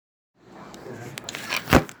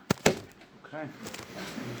Okay.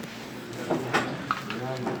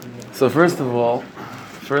 So first of all,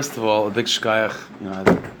 a big shkayach.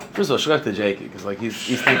 First of all, shkayach to Jakey, because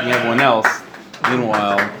he's thinking everyone else.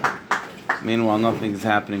 Meanwhile, nothing's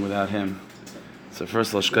happening without him. So first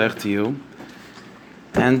of all, shkayach to you.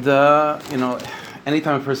 And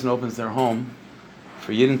anytime a person opens their home,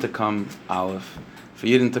 for Yidden to come, Aleph, for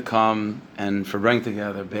Yidden to come and for bring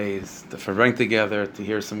together Beis, for bring together to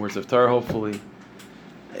hear some words of Torah, hopefully,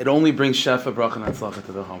 it only brings Shefa, Bracha, and Hatzlacha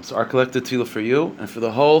to the home. So our collective tefillah for you and for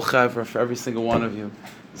the whole Chevra, for every single one of you,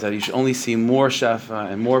 is that you should only see more Shefa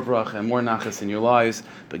and more Bracha and more Nachas in your lives.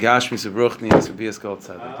 Begashmi Subruchni and Subias Kol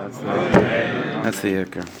Tzedek. That's the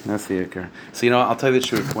Iker. So I'll tell you the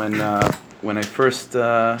truth. When I first,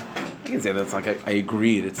 I can say that's I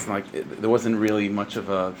agreed. It's there wasn't really much of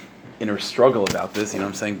a inner struggle about this. You know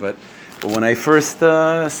what I'm saying? But when I first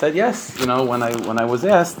said yes, when I was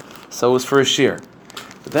asked, so it was for a shir.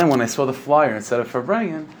 But then when I saw the flyer instead of for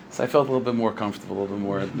Brian, so I felt a little bit more comfortable, a little bit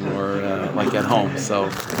more like at home.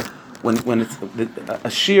 So when it's a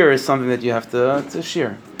shir is something that you have to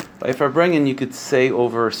share. But for Brian, you could say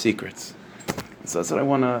over secrets. So that's what I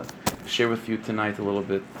want to share with you tonight a little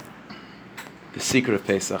bit. The secret of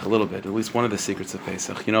Pesach, a little bit, at least one of the secrets of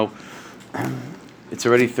Pesach. It's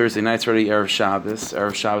already Thursday night, it's already Erev Shabbos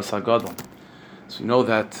HaGadol. So you know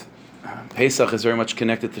that Pesach is very much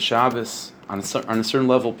connected to Shabbos. On a certain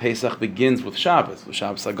level, Pesach begins with Shabbos. With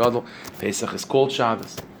Shabbos HaGadol, Pesach is called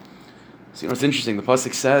Shabbos. So it's interesting, the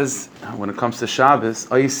Pasuk says, when it comes to Shabbos,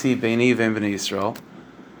 Ayisi Beini Ve'em B'nei Yisrael,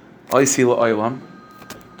 Ayisi La'olam,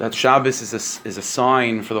 that Shabbos is a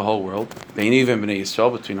sign for the whole world. Beini Ve'em B'nei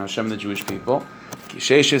Yisrael, between Hashem and the Jewish people.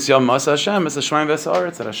 Sheshes Yom Masa Hashem, as Hashem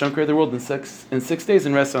V'Sa'aretz, that Hashem created the world in 6 days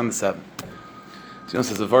and rested on the 7th. So it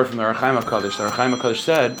says a word from the Ohr HaChaim HaKadosh. The Ohr HaChaim HaKadosh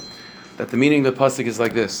said that the meaning of the Pasuk is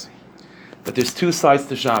like this. But there's two sides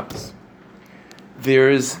to Shabbos.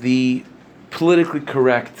 There's the politically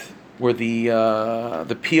correct, where the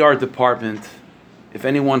PR department, if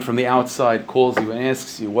anyone from the outside calls you and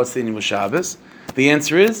asks you what's the name of Shabbos, the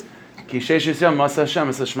answer is Hashem created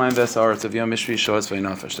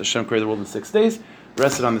the world in 6 days,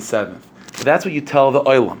 rested on the 7th. But that's what you tell the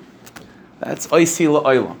Olam. That's Oisi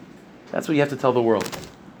La'olam. That's what you have to tell the world.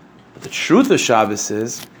 But the truth of Shabbos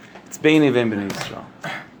is it's Beinei Ve'em B'nei Yisrael.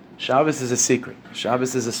 Shabbos is a secret.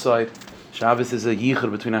 Shabbos is a site. Shabbos is a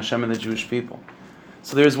yichud between Hashem and the Jewish people.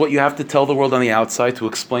 So there's what you have to tell the world on the outside to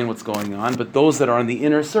explain what's going on, but those that are in the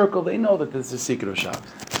inner circle, they know that this is a secret of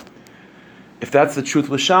Shabbos. If that's the truth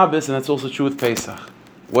with Shabbos, and that's also true with Pesach.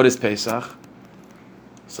 What is Pesach?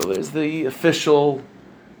 So there's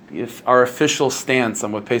our official stance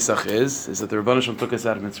on what Pesach is that the Rebbeinu Shalom took us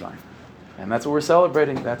out of Mitzrayim. And that's what we're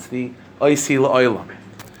celebrating. That's the Oisi La'olam.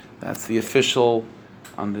 That's the official,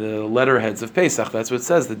 on the letterheads of Pesach, that's what it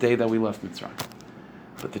says, the day that we left Mitzrayim.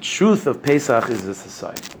 But the truth of Pesach is a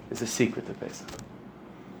society, is a secret of Pesach.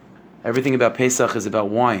 Everything about Pesach is about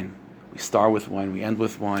wine. We start with wine, we end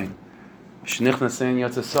with wine. The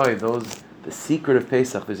secret of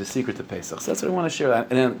Pesach, there's a secret to Pesach. So that's what I want to share. And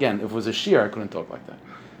then, again, if it was a shir, I couldn't talk like that.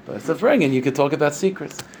 But it's a Regan, you could talk about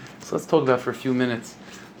secrets. So let's talk about for a few minutes,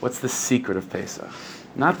 what's the secret of Pesach?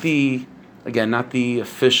 Not the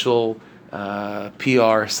official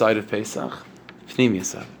PR side of Pesach, Pnimiyah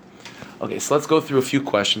side. Okay, so let's go through a few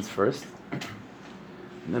questions first,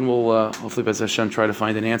 and then we'll hopefully, B'ez Hashem, try to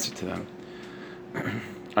find an answer to them.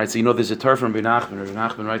 All right, so there's a Torah from Rabbi Nachman. Rabbi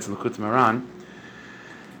Nachman writes in the Likutei Moharan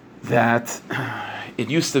that it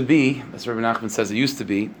used to be, as Rabbi Nachman says, it used to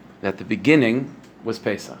be that the beginning was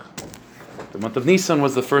Pesach. The month of Nisan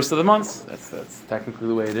was the first of the months. That's technically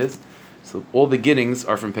the way it is. So all beginnings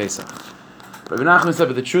are from Pesach. Rabbi Nachman said,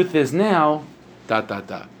 but the truth is now, ...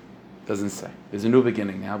 Doesn't say. There's a new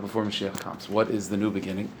beginning now before Mashiach comes. What is the new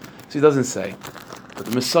beginning? So he doesn't say. But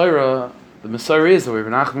the Messiah is, what Rabbi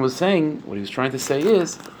Nachman was saying, what he was trying to say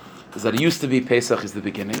is that it used to be Pesach is the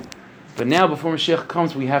beginning. But now before Mashiach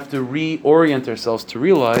comes, we have to reorient ourselves to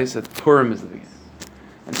realize that Purim is the beginning.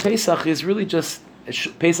 And Pesach is really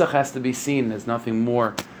Pesach has to be seen as nothing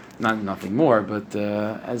more, but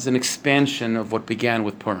as an expansion of what began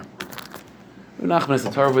with Purim. Nachman has a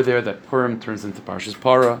Torah over there that Purim turns into Parshas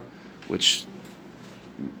Para, which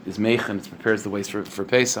is Meichen, it prepares the way for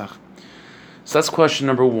Pesach. So that's question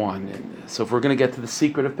number one. So if we're going to get to the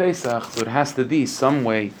secret of Pesach, so it has to be in some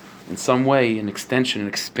way, an extension, an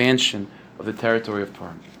expansion of the territory of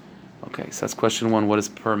Purim. Okay, so that's question one. What does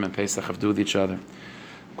Purim and Pesach have to do with each other?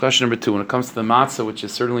 Question number two, when it comes to the matzah, which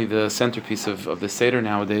is certainly the centerpiece of the Seder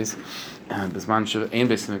nowadays,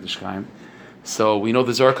 So we know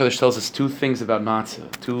the Zohar Kodesh tells us two things about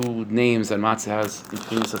matzah, two names that matzah has in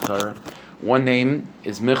Pnimis HaTorah. One name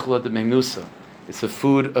is Michla de Menusa. It's a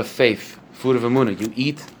food of faith, food of emunah. You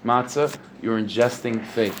eat matzah, you're ingesting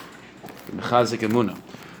faith. Mechazik emunah.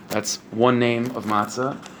 That's one name of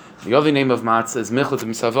matzah. The other name of matzah is Michla de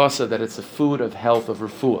Misavasa, that it's a food of health, of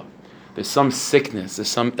refuah. There's some sickness, there's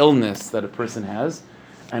some illness that a person has,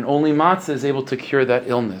 and only matzah is able to cure that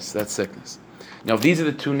illness, that sickness. Now, if these are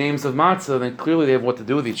the two names of matzah, then clearly they have what to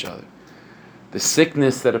do with each other. The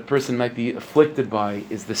sickness that a person might be afflicted by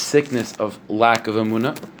is the sickness of lack of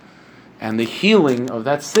emunah, and the healing of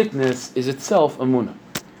that sickness is itself emunah.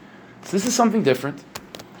 So this is something different.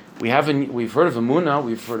 We've heard of emunah,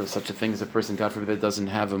 we've heard of such a thing as a person, God forbid, that doesn't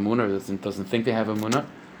have emunah, or doesn't think they have emunah.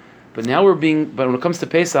 But when it comes to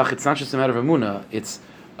Pesach, it's not just a matter of emunah, it's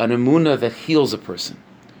an emunah that heals a person.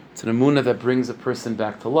 It's an emunah that brings a person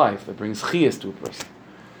back to life, that brings chiyas to a person.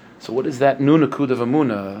 So what is that nunakud of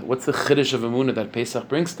emunah? What's the chiddush of emunah that Pesach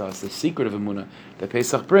brings to us? The secret of emunah that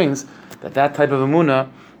Pesach brings, that type of emunah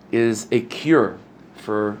is a cure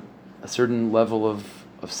for a certain level of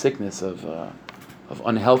sickness, of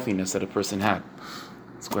unhealthiness that a person had.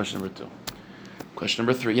 That's question number 2. Question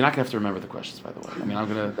number 3. You're not going to have to remember the questions, by the way. I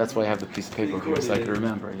mean, that's why I have the piece of paper here, so I can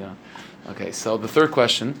remember. Yeah. Okay, so the third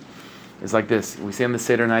question is like this. We say on the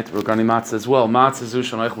Seder night regarding matzah as well. Matzah zu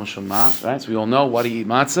shanoich l'shama, right? So we all know why do you eat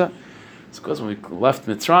matzah? It's because when we left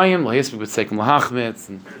Mitzrayim, lahis we would say lahachmitz,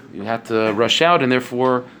 and you had to rush out, and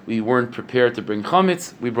therefore we weren't prepared to bring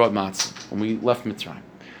chametz. We brought matzah when we left Mitzrayim.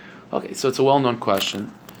 Okay, so it's a well-known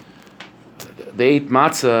question. They ate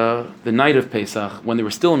matzah the night of Pesach when they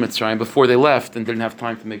were still in Mitzrayim before they left and didn't have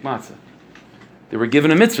time to make matzah. They were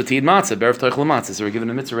given a mitzvah to eat matzah, berev toichel matzah. They were given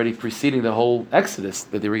a mitzvah already preceding the whole Exodus,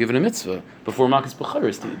 that they were given a mitzvah before Makas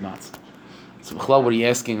B'charis to eat matzah. So, what are you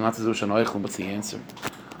asking? Matzah zu shanoich, what's the answer?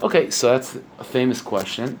 Okay, so that's a famous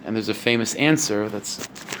question, and there's a famous answer that's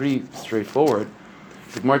pretty straightforward.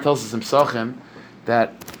 The Gemara tells us in Pesachim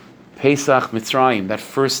that Pesach Mitzrayim, that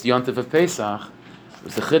first yontif of Pesach,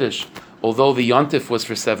 was the chiddush. Although the yontif was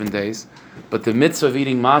for 7 days, but the mitzvah of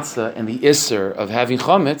eating matzah and the isser of having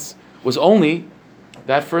chametz was only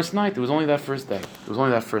that first night. It was only that first day. It was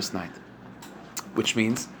only that first night. Which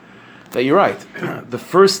means that you're right. The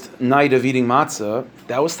first night of eating matzah,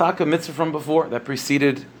 that was taka mitzvah from before. That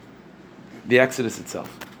preceded the Exodus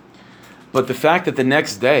itself. But the fact that the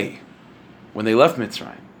next day, when they left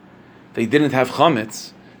Mitzrayim, they didn't have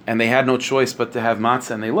chametz, and they had no choice but to have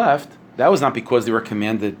matzah, and they left, that was not because they were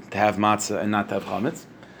commanded to have matzah and not to have chametz.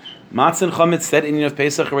 Matzah and chametz, that Indian of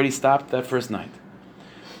Pesach already stopped that first night.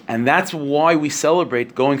 And that's why we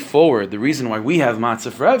celebrate going forward. The reason why we have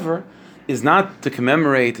matzah forever is not to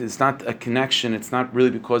commemorate, it's not a connection, it's not really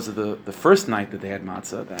because of the first night that they had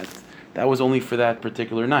matzah. That was only for that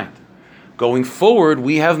particular night. Going forward,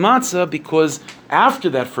 we have matzah because after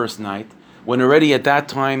that first night, when already at that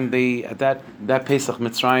time, at that Pesach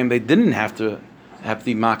Mitzrayim, they didn't have to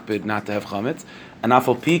be makbid not to have chametz. And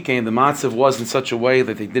afal pikein, the matzah was in such a way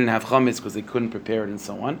that they didn't have chametz because they couldn't prepare it and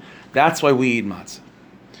so on. That's why we eat matzah.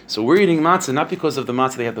 So we're eating matzah not because of the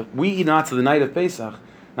matzah they had. We eat matzah the night of Pesach,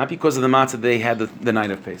 not because of the matzah they had the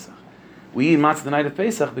night of Pesach. We eat matzah the night of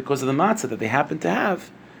Pesach because of the matzah that they happened to have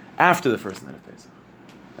after the first night of Pesach.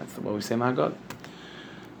 That's what we say, Magod.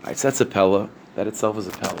 Right, so that's a pella. That itself is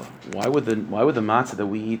a pella. Why would the matzah that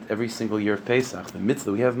we eat every single year of Pesach, the mitzvah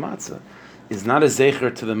that we have matzah, is not a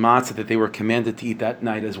zecher to the matzah that they were commanded to eat that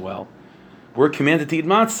night as well? We're commanded to eat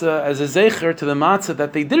matzah as a zecher to the matzah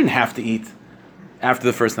that they didn't have to eat after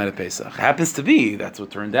the first night of Pesach. Happens to be, that's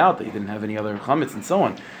what turned out, they didn't have any other chametz and so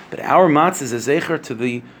on. But our matzah is a zecher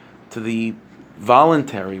to the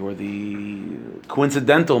voluntary or the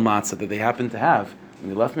coincidental matzah that they happened to have when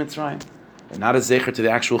they left Mitzrayim, and not a zecher to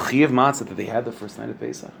the actual chiyuv matzah that they had the first night of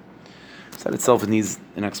Pesach. So that itself needs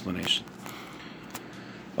an explanation.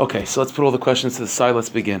 Okay, so let's put all the questions to the side. Let's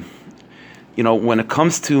begin. When it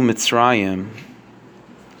comes to Mitzrayim,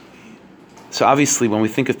 so obviously when we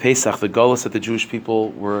think of Pesach, the Golus that the Jewish people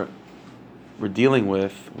were dealing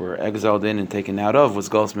with, were exiled in and taken out of, was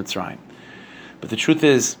Golus Mitzrayim. But the truth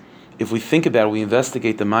is, if we think about it, we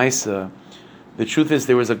investigate the Maisa, the truth is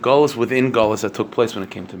there was a Golus within Golus that took place when it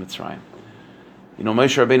came to Mitzrayim.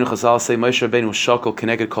 Moshe Rabbeinu, Chazal say, Moshe Rabbeinu was shakal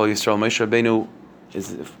connected Kol Yisrael. Moshe Rabbeinu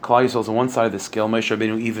is, if Klal Yisrael is on one side of the scale, Moshe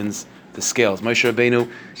Rabbeinu evens the scales. Moshe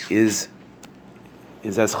Rabbeinu is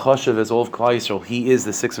as chashav as all of Klal Yisrael. He is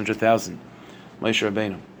the 600,000. Moshe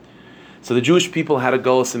Rabbeinu. So the Jewish people had a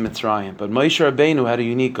Golus in Mitzrayim, but Moshe Rabbeinu had a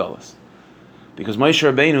unique Golus. Because Moshe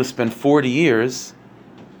Rabbeinu spent 40 years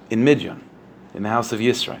in Midian, in the house of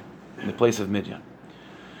Yisrael, in the place of Midian.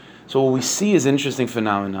 So what we see is an interesting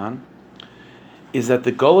phenomenon, is that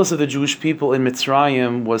the Golus of the Jewish people in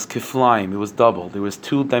Mitzrayim was kiflaim, it was double. There was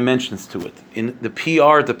two dimensions to it. In the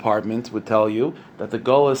PR department would tell you that the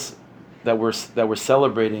Golus that we're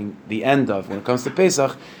celebrating the end of when it comes to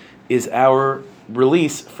Pesach is our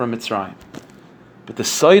release from Mitzrayim. But the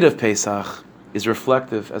side of Pesach is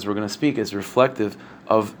reflective, as we're going to speak, is reflective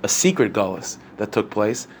of a secret Golus that took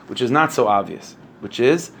place, which is not so obvious, which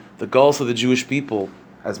is the Golus of the Jewish people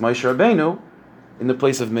as Moshe Rabbeinu in the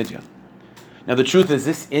place of Midian. Now the truth is,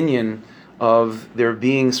 this inyan of there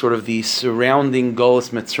being sort of the surrounding Golus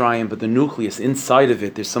Mitzrayim, but the nucleus inside of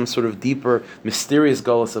it, there's some sort of deeper, mysterious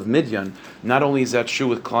Golus of Midian. Not only is that true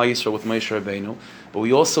with Klal Yisrael, with Moshe Rabbeinu, but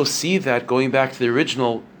we also see that going back to the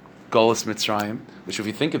original Golus Mitzrayim, which if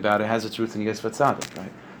you think about it, has its roots in Yosef Tzaddik,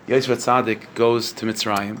 right? Yosef Tzaddik goes to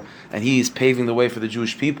Mitzrayim, and he's paving the way for the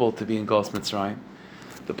Jewish people to be in Golus Mitzrayim.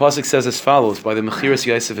 The pasuk says as follows: by the Mechiras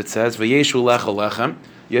Yosef it says, "Vayeshu lecha lechem."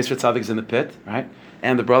 Yosef Tzaddik is in the pit, right?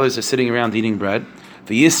 And the brothers are sitting around eating bread.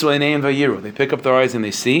 V'yisru einayim vayiru. They pick up their eyes and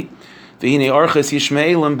they see. V'hinei arches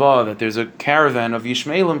Yishmaelim ba, that there's a caravan of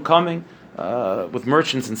Yishmaelim coming with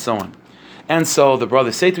merchants and so on. And so the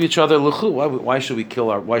brothers say to each other, "L'chu, why should we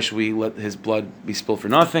kill why should we let his blood be spilled for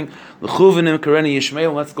nothing? L'chu v'nim kareni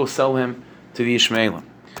Yishmaelim. Let's go sell him to the Yishmaelim."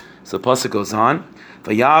 So the pasuk goes on.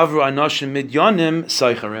 V'yavru anoshim midyanim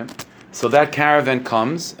seicharim. So that caravan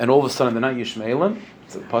comes, and all of a sudden they're not Yishmaelim.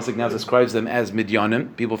 So the pasuk now describes them as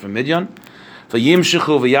Midyanim, people from Midyan.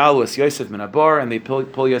 V'yimshechu v'yalu es Yosef min habar, and they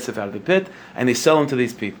pull Yosef out of the pit, and they sell him to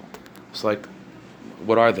these people. It's like,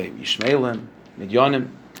 what are they? Yishmaelim, Midyanim.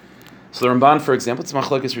 So the Ramban, for example, it's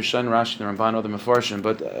Machlokes Rishon, Rashi, the Ramban, other Mefarshim,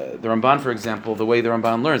 but the Ramban, for example, the way the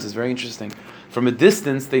Ramban learns is very interesting. From a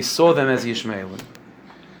distance, they saw them as Yishmaelim.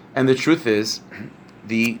 And the truth is,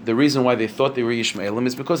 the reason why they thought they were Yishmaelim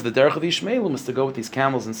is because the derech of the Yishmaelim was to go with these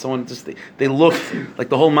camels and so on. Just they looked like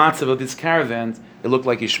the whole matzav of these caravans. It looked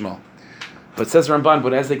like Yishmael. But it says Ramban,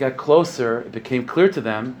 but as they got closer, it became clear to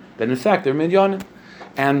them that in fact they're Midyanim,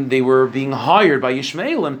 and they were being hired by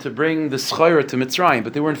Yishmaelim to bring the schayra to Mitzrayim,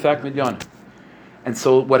 but they were in fact Midyanim. And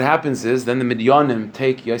so what happens is then the Midyanim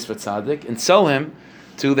take Yosef Tzaddik and sell him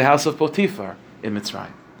to the house of Potiphar in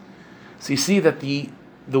Mitzrayim. So you see that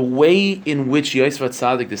the way in which Yosef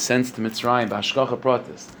Tzaddik descends to Mitzrayim, b'hashgacha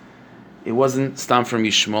pratis, it wasn't stam from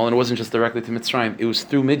Yishmael, and it wasn't just directly to Mitzrayim, it was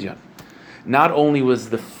through Midian. Not only was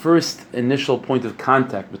the first initial point of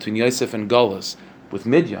contact between Yosef and Golus with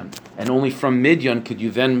Midian, and only from Midian could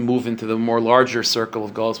you then move into the more larger circle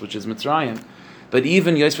of Golus, which is Mitzrayim, but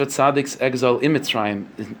even Yosef Tzaddik's exile in Mitzrayim,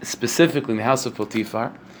 specifically in the house of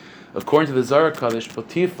Potiphar, according to the Zohar Kadosh,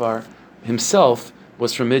 Potiphar himself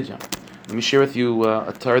was from Midian. Let me share with you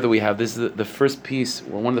a Torah that we have. This is the first piece,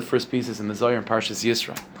 or one of the first pieces in the Zohar in Parshas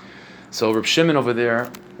Yisro. So Reb Shimon over there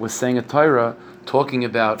was saying a Torah talking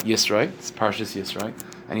about Yisro, it's Parshas Yisro,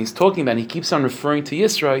 and he's talking about, he keeps on referring to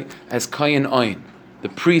Yisro as Kayin Ayin, the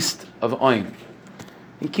priest of Ayin.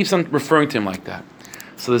 He keeps on referring to him like that.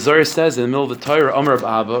 So the Zohar says in the middle of the Torah, Amar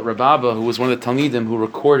Rab Abba, who was one of the Talmidim who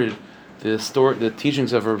recorded the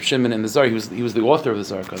teachings of Reb Shimon in the Zohar, he was the author of the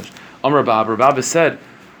Zohar Kodesh. Amar Rab Abba said,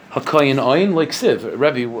 HaKayin Ayin, like Siv.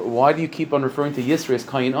 Rebbe, why do you keep on referring to Yisro as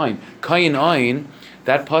Kayin Ayin? Kayin Ayin,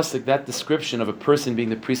 that pasuk, that description of a person being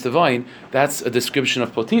the priest of Ayin, that's a description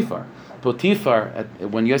of Potiphar. Potiphar,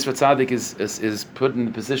 when Yosef Tzaddik is put in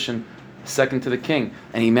the position second to the king,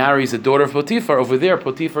 and he marries the daughter of Potiphar, over there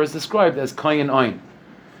Potiphar is described as Kayin Ayin.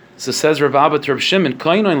 So says Rav Abba to Rav Shimon,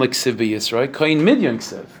 Kayin Ayin like Siv Yisro, Kayin Midyan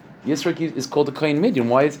Siv. Yisro is called a Kayin Midyan.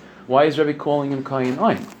 Why is Rebbe calling him Kayin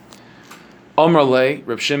Ayin? Amar Le,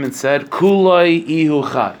 Reb Shimon said, Kulai ihu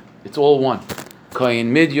chad. It's all one.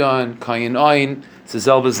 Kayin Midyan, Kayin Ayin,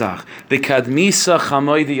 Zizel Bazach. V'kadmisa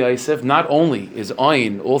chamoidi Yosef. Not only is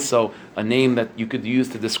Ayin also a name that you could use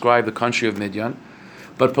to describe the country of Midyan,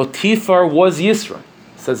 but Potiphar was Yisro,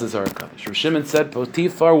 says the Zohar Kadosh. Reb Shimon said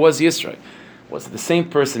Potiphar was Yisro. Was it the same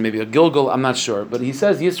person, maybe a Gilgal, I'm not sure. But he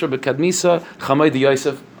says Yisro b'kadmisa chamoidi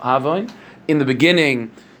Yosef havayin. In the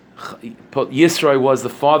beginning, Yisro was the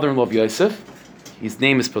father-in-law of Yosef. His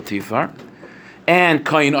name is Potiphar. And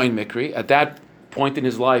Kayin Ayin Mikri. At that point in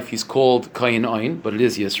his life, he's called Kayin Ayin, but it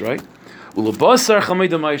is Yisro. Ulubasar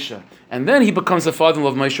Chamid Moshe. And then he becomes the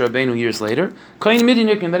father-in-law of Moshe Rabbeinu years later. Kayin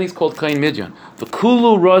Midyan, and then he's called Kayin Midyan. The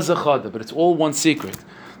Kulu Razachada, but it's all one secret.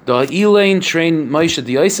 The Elaine train Moshe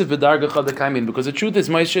the Yosef b'darga chada kaimin, because the truth is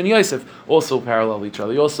Moshe and Yosef also parallel each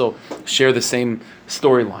other. They also share the same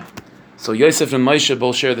storyline. So Yosef and Moshe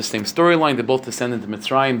both share the same storyline. They both descend into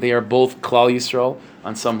Mitzrayim. They are both Klal Yisrael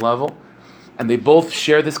on some level. And they both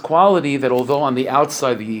share this quality that although on the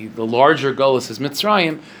outside the larger Golus is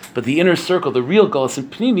Mitzrayim, but the inner circle, the real Golus in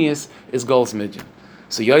Pnimius, is Golus Midyan.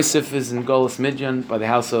 So Yosef is in Golus Midian by the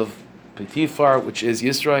house of Potiphar, which is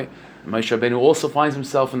Yisrael. Moshe Rabbeinu also finds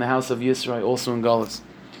himself in the house of Yisrael, also in Golus.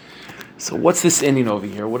 So what's this ending over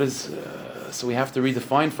here? What is? So we have to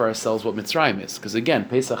redefine for ourselves what Mitzrayim is, because again,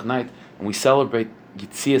 Pesach night, when we celebrate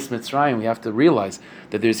Yitzias Mitzrayim, we have to realize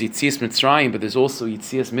that there's Yitzias Mitzrayim, but there's also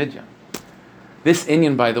Yitzias Midian. This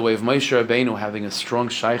Inyan, by the way, of Moshe Rabbeinu having a strong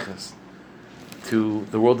shaychus to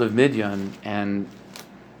the world of Midian and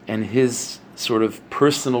his sort of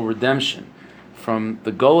personal redemption from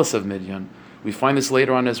the Golus of Midian, we find this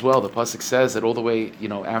later on as well. The pasuk says that all the way,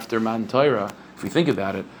 after Matan Torah, if we think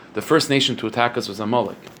about it, the first nation to attack us was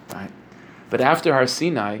Amalek, right? But after Har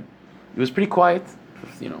Sinai, it was pretty quiet.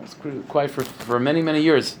 It was pretty quiet for many, many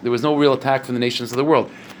years. There was no real attack from the nations of the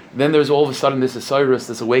world. Then there's all of a sudden this Osiris,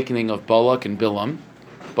 this awakening of Balak and Bilam,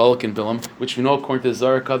 which we know according to the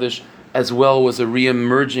Zohar Kaddish as well was a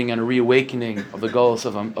re-emerging and a reawakening of the Golus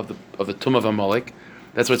of the tomb of Amalek.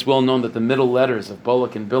 That's why it's well known that the middle letters of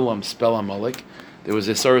Balak and Bilam spell Amalek. There was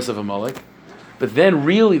Osiris of Amalek. But then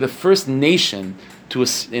really the first nation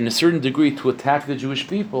in a certain degree to attack the Jewish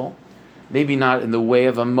people, maybe not in the way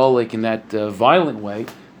of Amalek in that violent way,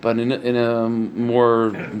 but in a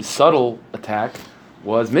more subtle attack,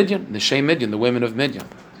 was Midian, the Shem Midian, the women of Midian.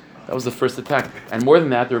 That was the first attack. And more than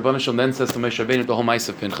that, the Rebbeinu Shalom then says to Moshe Rabbeinu, the whole Ma'aseh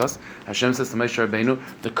of Pinchas, Hashem says to Moshe Rabbeinu,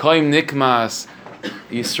 the Koim Nikmas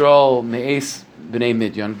Yisrael Me'es B'nei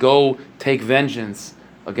Midian, go take vengeance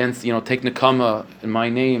against, take Nekama in my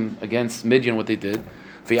name against Midian, what they did.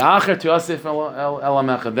 V'acher tu'asif el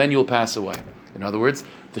Amecha, then you'll pass away. In other words,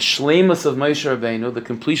 the shleimus of Moshe Rabbeinu, the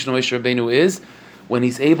completion of Moshe Rabbeinu is when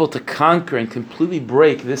he's able to conquer and completely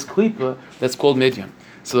break this klipa that's called Midian.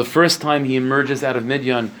 So the first time he emerges out of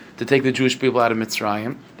Midian to take the Jewish people out of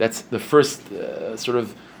Mitzrayim, that's the first sort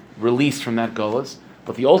of release from that Golus.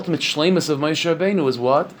 But the ultimate shleimus of Moshe Rabbeinu is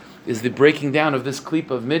what? Is the breaking down of this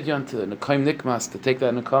klipa of Midian to Nekaim Nikmas, to take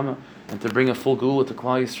that Nekama and to bring a full Geula to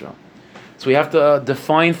Klal Yisrael. So we have to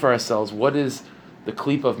define for ourselves what is the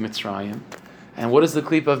klipa of Mitzrayim and what is the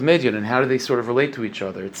klipa of Midian, and how do they sort of relate to each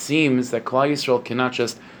other? It seems that Klal Yisrael cannot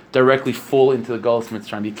just directly fall into the Golus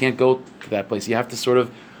Mitzrayim. You can't go to that place. You have to sort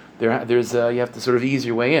of you have to sort of ease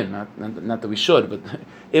your way in. Not that we should, but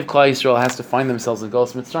if Klal Yisrael has to find themselves in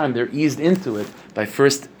Golus Mitzrayim, they're eased into it by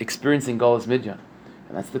first experiencing Golus Midian,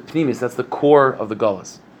 and that's the pnimis. That's the core of the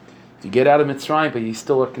Golus. If you get out of Mitzrayim, but you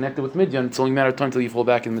still are connected with Midian, it's only a matter of time until you fall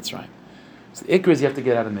back in Mitzrayim. So the ikra is you have to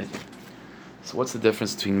get out of Midian. So what's the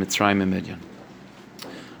difference between Mitzrayim and Midian?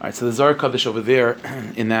 All right, so the Zohar Kaddish over there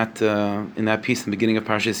in that piece in the beginning of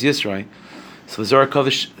Parashas Yisrael. So the Zohar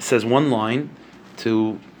Kaddish says one line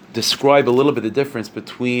to describe a little bit the difference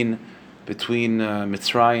between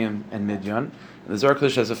Mitzrayim and Midian. And the Zohar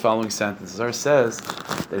Kaddish has the following sentence. The Zohar says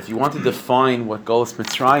that if you want to define what Golus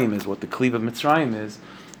Mitzrayim is, what the Kliv of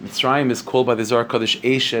Mitzrayim is called by the Zohar Kaddish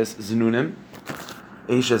Eishes Znunim,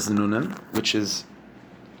 which is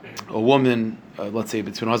a woman, let's say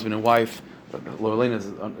between husband and wife. Lorelena is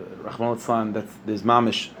Rahman al there's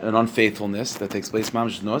mamish, an unfaithfulness that takes place,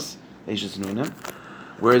 mamish nos, Eishes Znunim.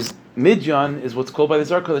 Whereas Midian is what's called by the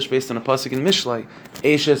Zohar Kaddish based on a pasuk in Mishlei,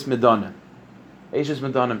 Eishes Medanim. Eishes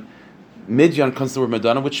Medanim. Midian comes from the word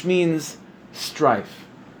Medanim, which means strife.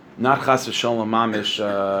 Not chas v'sholom mamish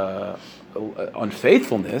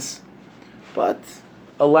unfaithfulness, but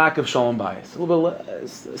a lack of shalom bias. A little bit,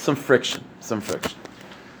 some friction.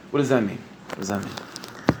 What does that mean?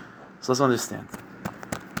 So let's understand.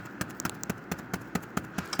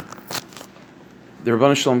 The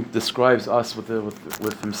Rebbeinu Shalom describes us with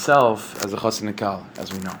himself as a chassid nekal,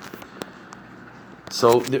 as we know.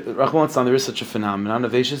 So, Rahman al there is such a phenomenon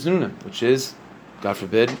of Eishes Znunim, which is, God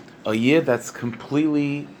forbid, a yid that's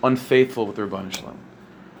completely unfaithful with the Rebbeinu Shalom.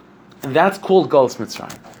 And that's called Golus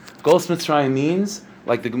Mitzrayim. Golus Mitzrayim means,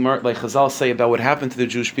 like Chazal say about what happened to the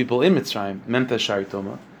Jewish people in Mitzrayim, Memta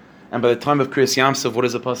Sharitoma. And by the time of Kriyas Yamsuf, what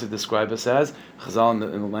does the pasuk describe us as? Chazal, in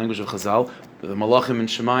the language of Chazal, the Malachim and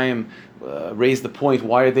Shemayim raise the point,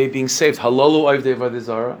 why are they being saved? Halalu Avdei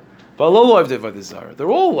Vadizara, Valalu Avdei Vadizara. They're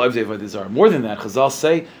all Avdei Vadizara. More than that, Chazal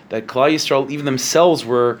say that Klal Yisrael, even themselves,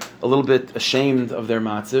 were a little bit ashamed of their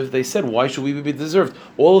matziv. They said, why should we be deserved?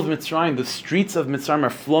 All of Mitzrayim, the streets of Mitzrayim are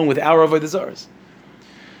flowing with our Avodazaras.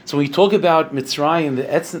 So when you talk about Mitzrayim, the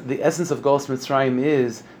essence of Golus Mitzrayim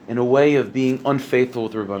is in a way of being unfaithful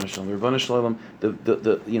with the Rebbeinu Shalom. The Rebbeinu Shalom,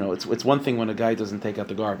 it's one thing when a guy doesn't take out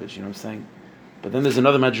the garbage, you know what I'm saying? But then there's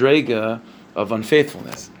another madrega of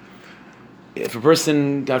unfaithfulness. If a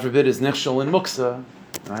person, God forbid, is nichshol in muksa,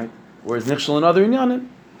 right, or is nichshol in other inyanim,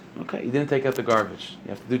 okay, you didn't take out the garbage. You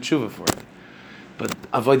have to do tshuva for it. But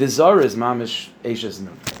avodah zarah is mamish eishes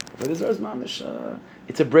nun. Avodah zarah is mamish.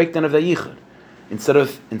 It's a breakdown of the yichud. instead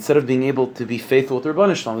of being able to be faithful with the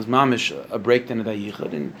Rebbeinu Shalom, is mamish a breakdown of that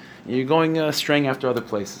yichud, and you're going straying after other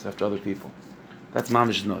places, after other people. That's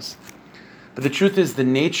mamish nos. But the truth is, the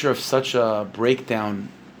nature of such a breakdown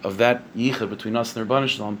of that yichud between us and the Rebbeinu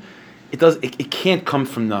Shalom, it can't come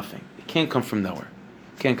from nothing. It can't come from nowhere.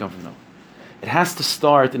 It can't come from nowhere. It has to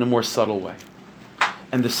start in a more subtle way.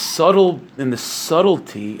 And the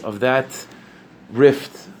subtlety of that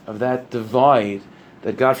rift, of that divide,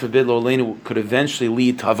 that God forbid Lo Aleinu could eventually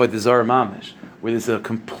lead to Avodah Zarah Mamish, where there's a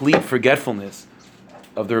complete forgetfulness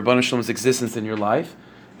of the Rebbeinu Shalom's existence in your life,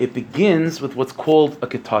 it begins with what's called a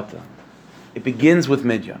ketata. It begins with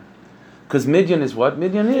Midyan. Because Midyan is what?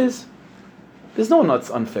 Midyan is, there's no one that's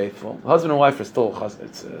unfaithful. The husband and wife are still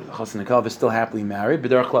chas and kal, they're still happily married,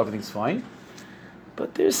 but everything's fine.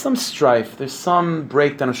 But there's some strife, there's some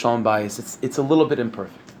breakdown of Shalom Bayis. It's a little bit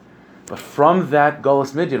imperfect. But from that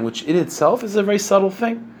Golus Midyan, which in itself is a very subtle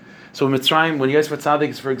thing. So in Mitzrayim, when Yosef Tzaddik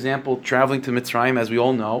is, for example, traveling to Mitzrayim, as we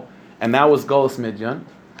all know, and that was Golus Midyan,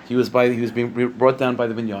 he was being brought down by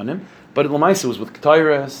the Binyanim, but Lamaisa was with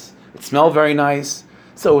Ketores, it smelled very nice,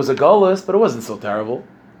 so it was a Golus, but it wasn't so terrible.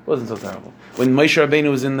 When Moshe Rabbeinu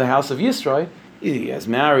was in the house of Yisrael, he has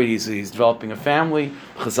married, he's developing a family.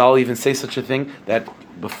 Chazal even say such a thing, that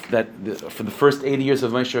for the first 80 years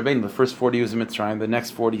of Moshe Rabbeinu, the first 40 he was in Mitzrayim, the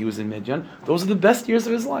next 40 he was in Midyan. Those are the best years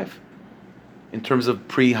of his life, in terms of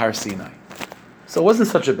pre-Har Sinai. So it wasn't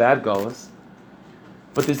such a bad Golus,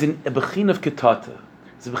 but there's a bechin of Ketata,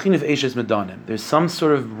 there's a bechin of Eishes Medanim. There's some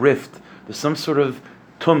sort of rift, there's some sort of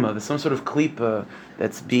tumma, there's some sort of klipa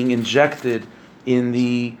that's being injected in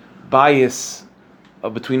the bias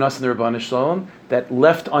between us and the Rebbeinu Shalom, that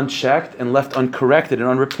left unchecked and left uncorrected and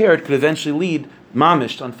unrepaired could eventually lead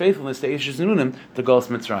mamish to unfaithfulness to Eishes Nunim to Golus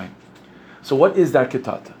Mitzrayim. So what is that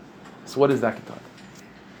ketata? So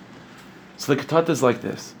the ketata is like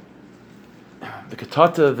this. The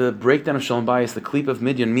ketata, the breakdown of Shalom Bayis, the klip of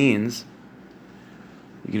Midyan means,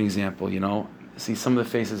 you get an example, see some of the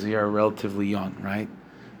faces here are relatively young, right?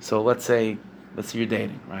 So let's say you're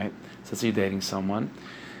dating, right? So let's say you're dating someone,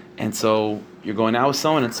 and so you're going out with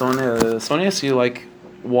someone, and someone asks you, like,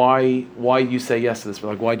 why do you say yes to this?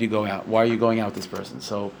 Like, why do you go out? Why are you going out with this person?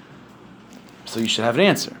 So you should have an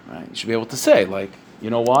answer, right? You should be able to say, like, you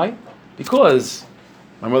know why? Because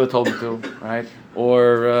my mother told me to, right?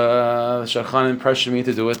 Or Shachan pressured me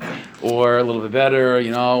to do it, or a little bit better,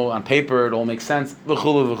 on paper it all makes sense.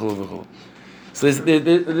 V'chulu, v'chulu, v'chulu. So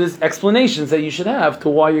there's explanations that you should have to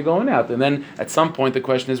why you're going out. And then at some point the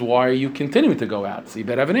question is, why are you continuing to go out? So you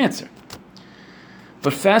better have an answer.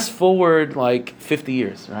 But fast forward like 50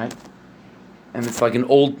 years, right? And it's like an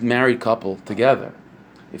old married couple together.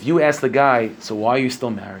 If you ask the guy, so why are you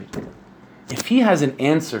still married? If he has an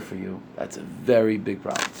answer for you, that's a very big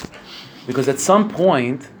problem. Because at some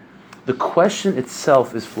point, the question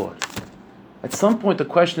itself is flawed. At some point, the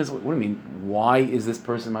question is, what do you mean? Why is this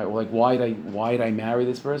person why did I marry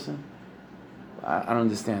this person? I don't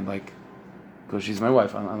understand. Because she's my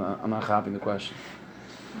wife. I'm not copying the question.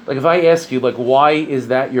 Like, if I ask you, why is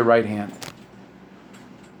that your right hand?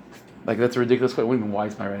 That's a ridiculous question. What do you mean, why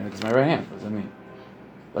is my right hand? It's my right hand. What does that mean?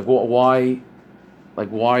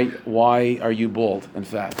 Why are you bald and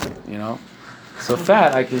fat? So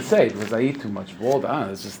fat, I can say because I eat too much. Bald,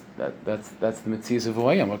 it's just that's the mitzias of who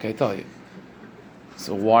I am. What can I tell you?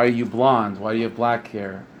 So why are you blonde? Why do you have black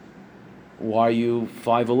hair? Why are you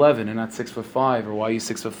 5'11" and not 6'5"? Or why are you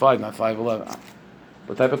 6'5", not 5'11"?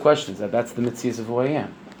 What type of question is that? That's the mitzias of who I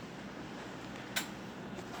am.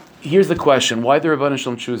 Here's the question: why did the Rebbeinu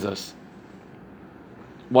Shalom choose us?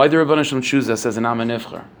 Why did the Rebbeinu Shalom choose us as an Am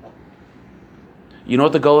HaNivchar? You know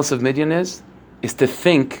what the Golus of Midyan is? Is to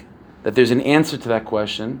think that there's an answer to that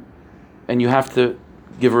question, and you have to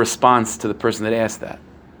give a response to the person that asked that.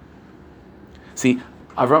 See,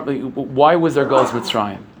 why was there Golus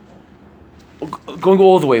Mitzrayim? Going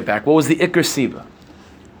all the way back, what was the Iker Siba?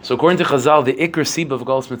 So according to Chazal, the Iker Siba of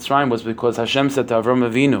Golus Mitzrayim was because Hashem said to Avram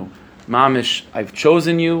Avinu, Mamish, I've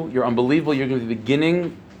chosen you, you're unbelievable, you're going to be the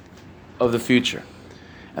beginning of the future.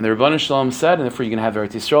 And the Rebbeinu Shalom said, and therefore you're going to have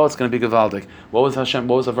Eretz Yisrael, it's going to be Gavaldik. What was Avram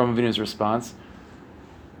Avinu's response?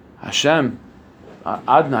 Hashem,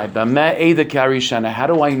 Adnai, B'meh Eida Karishana, how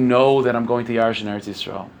do I know that I'm going to Yarshin Eretz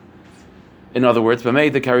Yisrael? In other words,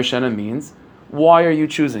 B'meh Eida Karishana means, why are you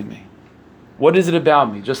choosing me? What is it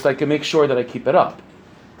about me? Just so I can make sure that I keep it up.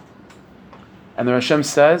 And the Hashem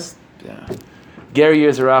says, Geri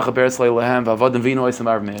Yezerach Beretz Leilahem V'avadim Vino Oisam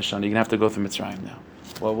Arv Me'ashan. You're going to have to go through Mitzrayim now.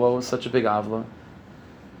 Well, what was such a big avla?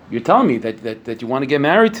 You're telling me that you want to get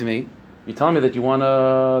married to me. You're telling me that you want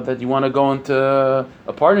to go into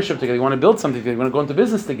a partnership together. You want to build something together. You want to go into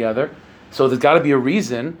business together. So there's got to be a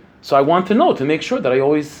reason So I want to know, to make sure that I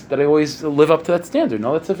always live up to that standard.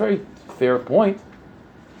 No, that's a very fair point.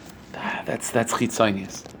 That's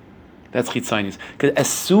chitzonius. That's chitzonius. Because as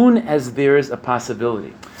soon as there is a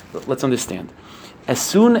possibility, let's understand, as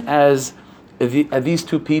soon as these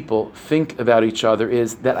two people think about each other,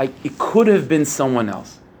 is that it could have been someone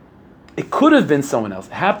else. It could have been someone else.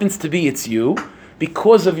 It happens to be it's you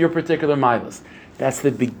because of your particular milas. That's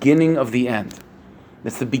the beginning of the end.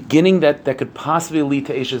 That's the beginning that could possibly lead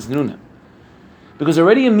to Eshes Nunim. Because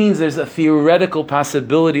already it means there's a theoretical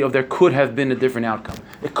possibility of there could have been a different outcome.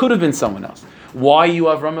 It could have been someone else. Why you,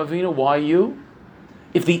 Avram Avinu? Why you?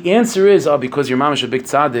 If the answer is, because your mamash a big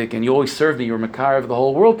tzaddik and you always served me, you're Makar of the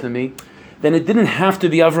whole world to me, then it didn't have to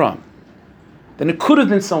be Avram. Then it could have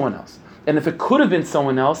been someone else. And if it could have been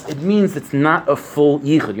someone else, it means it's not a full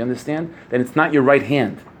yichud. You understand? Then it's not your right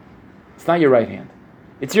hand. It's not your right hand.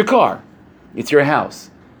 It's your car. It's your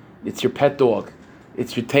house. It's your pet dog.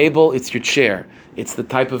 It's your table. It's your chair. It's the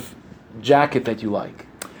type of jacket that you like.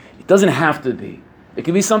 It doesn't have to be. It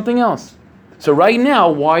can be something else. So right now,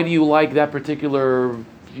 why do you like that particular,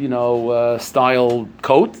 style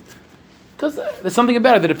coat? Because there's something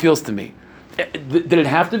about it that appeals to me. Did it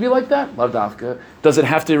have to be like that? Lav dafka. Does it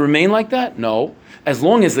have to remain like that? No. As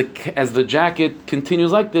long as the jacket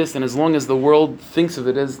continues like this, and as long as the world thinks of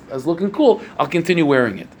it as looking cool, I'll continue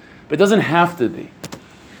wearing it. But it doesn't have to be.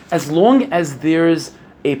 As long as there's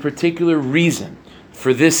a particular reason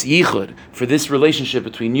for this yichud, for this relationship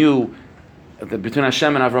between you, between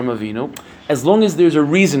Hashem and Avram Avinu, as long as there's a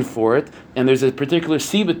reason for it, and there's a particular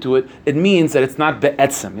sibah to it, it means that it's not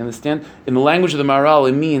be'etzem. You understand? In the language of the Maharal,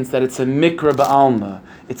 it means that it's a mikra ba'alma.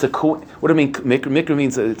 It's what do I mean? Mikra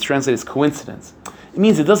means, it's translated as coincidence. It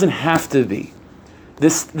means it doesn't have to be. The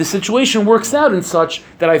situation works out in such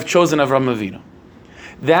that I've chosen Avram Avinu.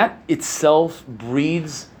 That itself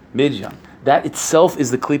breeds Midyan. That itself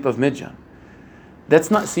is the klip of Midyan.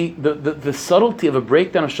 That's not, the subtlety of a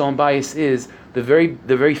breakdown of Shalom Bayis is the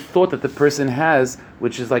very thought that the person has,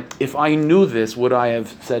 which is like, if I knew this, would I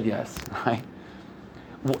have said yes, right?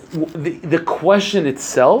 The question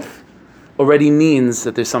itself already means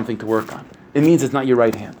that there's something to work on. It means it's not your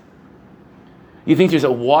right hand. You think to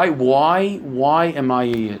yourself, why am I a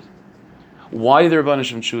Yid? Why did the Rebbeinu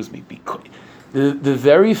Shem choose me? Because the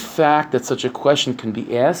very fact that such a question can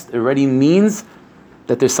be asked already means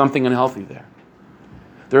that there's something unhealthy there.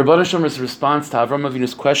 The Rebbeinu Shem's response to Avram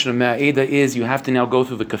Avinu's question of Ma'eda is, you have to now go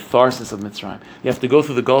through the catharsis of Mitzrayim. You have to go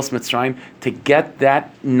through the Golus Mitzrayim to get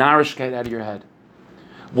that narishkeit out of your head.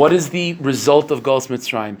 What is the result of Golus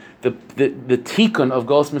Mitzrayim? The tikkun of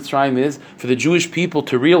Golus Mitzrayim is for the Jewish people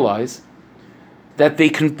to realize that they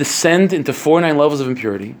can descend into 49 levels of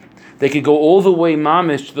impurity. They could go all the way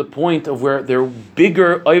mamish to the point of where they're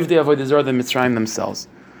bigger Oivdei Avodah Zarah than Mitzrayim themselves.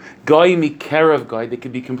 Goy mikerav goy, they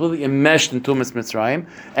could be completely enmeshed in Tumas Mitzrayim,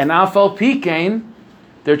 and Afal Pikein,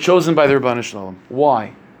 they're chosen by the Rebbeinu Shalom.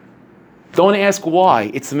 Why? Don't ask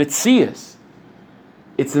why. It's a mitzias.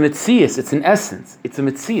 It's a mitzias. It's an essence. It's a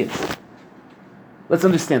mitzias. Let's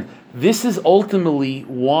understand. This is ultimately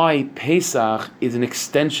why Pesach is an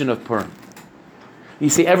extension of Purim. You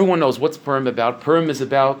see, everyone knows what's Purim about. Purim is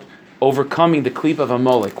about overcoming the klipa of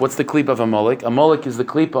Amalek. What's the klipa of Amalek? Amalek is the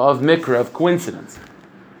klipa of Mikra, of coincidence.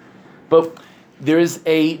 But there is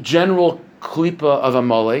a general klipa of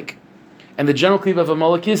Amalek, and the general klipa of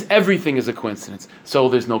Amalek is everything is a coincidence. So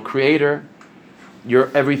there's no creator.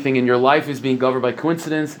 Everything in your life is being governed by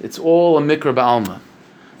coincidence. It's all a mikra ba'alma.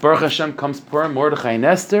 Baruch Hashem comes Purim, Mordechai and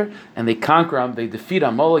Esther, and they conquer, they defeat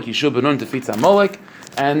Amalek. Yeshua ben Nun defeats Amalek,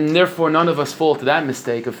 and therefore none of us fall to that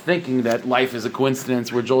mistake of thinking that life is a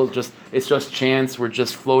coincidence. It's just chance. We're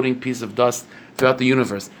just floating piece of dust throughout the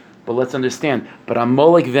universe. But let's understand. But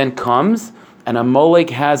Amalek then comes, and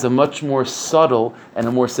Amalek has a much more subtle and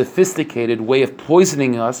a more sophisticated way of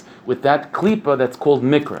poisoning us with that klipa that's called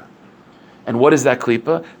mikra. And what is that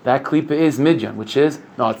klipa? That klipa is midyan, which is,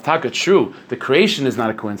 no, it's taka true. The creation is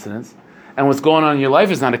not a coincidence. And what's going on in your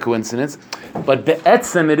life is not a coincidence. But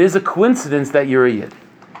be'etzem, it is a coincidence that you're a yid.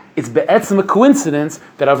 It's be'etzem a coincidence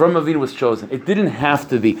that Avram Avinu was chosen. It didn't have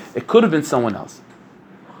to be. It could have been someone else.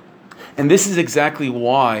 And this is exactly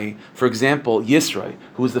why, for example, Yisro,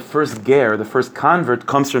 who was the first ger, the first convert,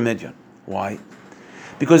 comes from Midyan. Why?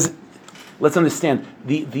 Because, let's understand,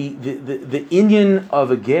 the inyan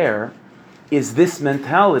of a ger is this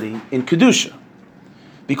mentality in Kedusha.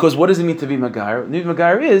 Because what does it mean to be Magair?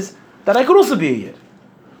 Magair is that I could also be a Yid.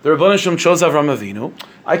 The Rebbeinu Shem chose Avram Avinu,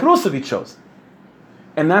 I could also be chosen.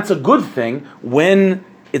 And that's a good thing when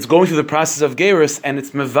it's going through the process of Gerus and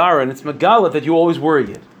it's Mevara and it's Megala that you always were a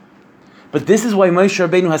Yid. But this is why Moshe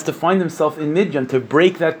Rabbeinu has to find himself in Midyan to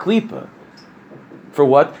break that klipa. For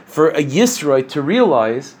what? For a Yisroi to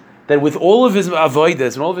realize that with all of his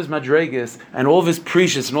avodas and all of his madregas and all of his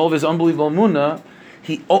precious and all of his unbelievable munah,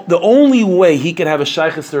 the only way he could have a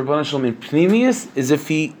shaykhus to Rabbanan Shalom in Pnimius is if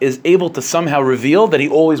he is able to somehow reveal that he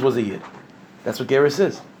always was a Yid. That's what Geras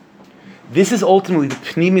is. This is ultimately the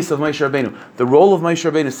Pnimius of Moshe Rabbeinu. The role of Moshe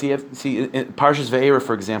Rabbeinu, see in Parshas Ve'era,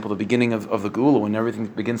 for example, the beginning of the Geula, when everything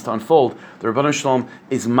begins to unfold, the Rabbanan Shalom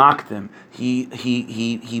is makdim. He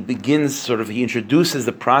begins he introduces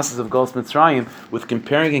the process of Golus Mitzrayim with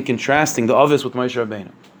comparing and contrasting the Avos with Moshe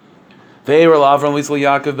Rabbeinu. Ve'era l'Avram Yisrael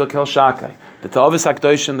Yaakov b'Kel Shakai. The Ta'avis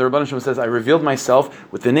HaKadoshim, the Rabbanan Shalom says, I revealed myself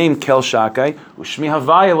with the name Kel Shakai, U'Shmi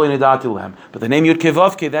Havaya lo nidati lehem. But the name Yud Kei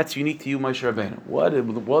Vav Kei, that's unique to you, Moshe Rabbeinu.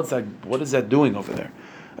 What is that doing over there?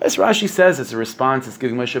 As Rashi says, it's a response, it's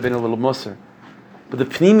giving Moshe Rabbeinu a little musar. But the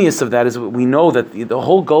pnimius of that is we know that the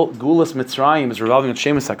whole Gulas Mitzrayim is revolving on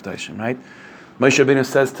Shemus HaKadoshim, right? Moshe Rabbeinu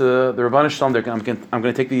says to the Rabbanan Shalom, I'm going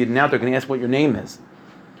to take the Yid now, they're going to ask what your name is.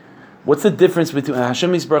 What's the difference between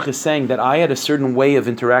Hashem Yisbarach is saying that I had a certain way of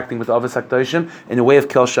interacting with Avos HaKadoshim in a way of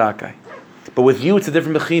Kel Shakai, but with you it's a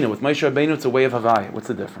different Bechina. With Moshe Rabbeinu it's a way of Havaya. What's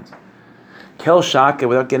the difference? Kel Shakai,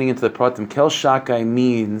 without getting into the pratim, Kel Shakai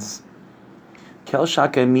means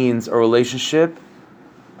a relationship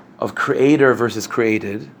of creator versus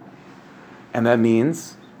created, and that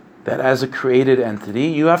means that as a created entity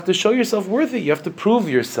you have to show yourself worthy. You have to prove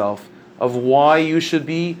yourself of why you should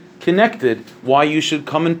be connected, why you should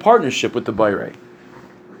come in partnership with the Bayrei.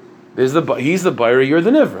 He's the Bayrei, you're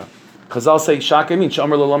the Nivra. Chazal say, Shakai means,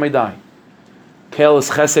 Shamar Lalamedai. Kel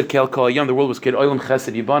is Chesed, Kel Kol Yom, the world was created, Olam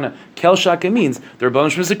Chesed Yibana. Kel Shakai means, the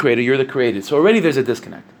Rebbeinu Shalom is the creator, you're the created. So already there's a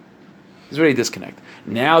disconnect. There's already a disconnect.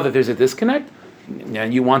 Now that there's a disconnect,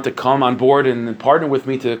 and you want to come on board and partner with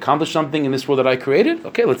me to accomplish something in this world that I created,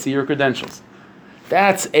 okay, let's see your credentials.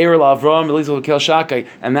 That's Eir L'Avram, Elizabeth Kel Shakai,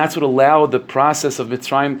 and that's what allowed the process of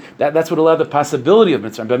Mitzrayim, that's what allowed the possibility of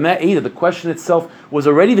Mitzrayim. But Ma'eda, the question itself was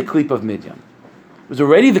already the Klip of Midian. It was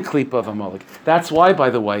already the Klip of Amalek. That's why, by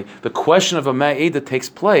the way, the question of a Ma'eda takes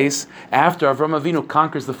place after Avram Avinu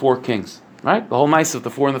conquers the 4 kings. Right? The whole mice of the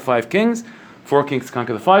 4 and the 5 kings. 4 kings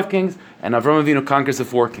conquer the 5 kings, and Avram Avinu conquers the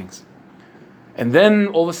 4 kings. And then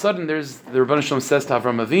all of a sudden, the Rebbeinu Shalom says to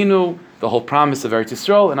Avram Avinu the whole promise of Eretz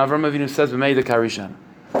Yisrael, and Avram Avinu says, "B'meida karishan."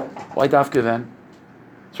 Why dafka then?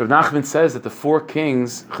 So Rav Nachman says that the 4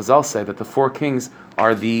 kings, Chazal say that the 4 kings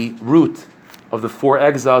are the root of the 4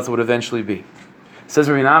 exiles that would eventually be. Says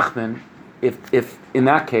Rav Nachman, if in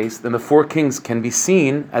that case, then the 4 kings can be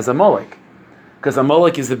seen as Amalek, because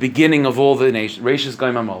Amalek is the beginning of all the nations. Reish is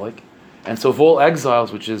Goyim Amalek, and so of all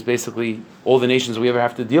exiles, which is basically all the nations we ever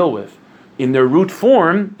have to deal with, in their root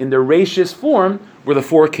form, in their Reishis form, were the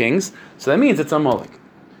 4 kings. So that means it's Amalek.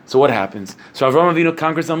 So what happens? So Avraham Avinu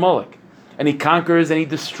conquers Amalek. And he conquers and he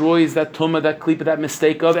destroys that tumah, that klipa, that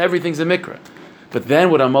mistake of everything's a mikra. But then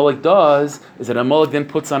what Amalek does is that Amalek then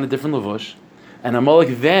puts on a different lavush. And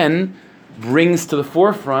Amalek then brings to the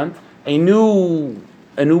forefront a new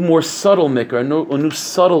more subtle mikra, a new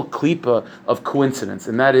subtle klipa of coincidence.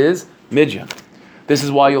 And that is Midian. This is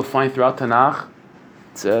why you'll find throughout Tanakh,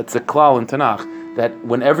 it's a klal in Tanakh, that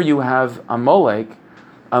whenever you have Amalek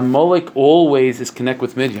always is connect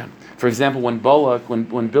with Midian. For example, when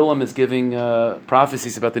Bilam is giving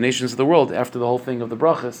prophecies about the nations of the world after the whole thing of the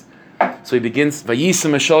brachas, so he begins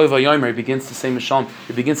Vayisem Meshal Vayomer. He begins to say Meshal.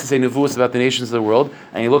 He begins to say nevuos about the nations of the world,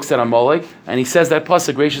 and he looks at Amalek and he says that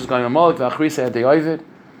pasuk gracious going Amalek v'achrisa adeyovid.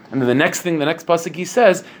 And then the next pasuk he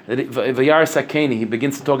says that Vayar Sakeni. He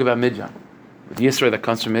begins to talk about Midian, the Yisrael that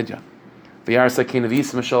comes from Midian. Vayar Sakeni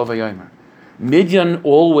Vayisem Meshal Vayomer. Midian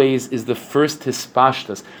always is the first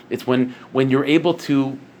hispashtas. It's when you're able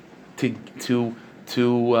to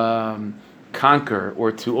conquer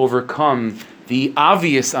or to overcome the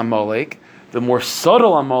obvious Amalek. The more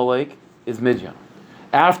subtle Amalek is Midian.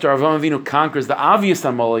 After Avraham Avinu conquers the obvious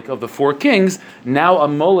Amalek of the 4 kings, now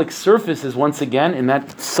Amalek surfaces once again in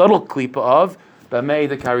that subtle klipa of Bamei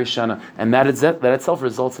the Karishana, and that itself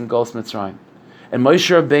results in Golus Mitzrayim. And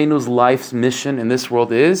Moshe Rabbeinu's life's mission in this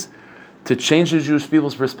world is to change the Jewish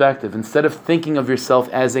people's perspective. Instead of thinking of yourself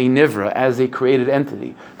as a nivra, as a created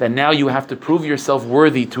entity, that now you have to prove yourself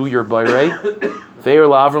worthy to your bayrei. Ve'er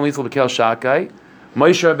la'avram litzal b'kel shakai.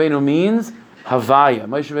 Moshe Rabbeinu means havaya.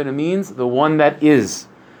 Moshe Rabbeinu means the one that is.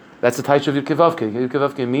 That's the taisha of Yud Kei Vav Kei. Yud Kei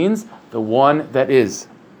Vav Kei means the one that is.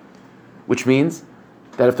 Which means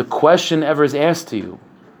that if the question ever is asked to you,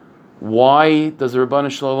 why does the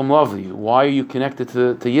Rebbeinu Shalom love you? Why are you connected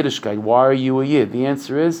to Yiddishkeit? Why are you a Yid? The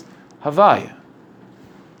answer is Havaya.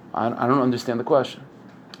 I don't understand the question.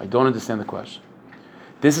 I don't understand the question.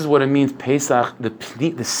 This is what it means, Pesach,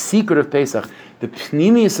 the secret of Pesach. The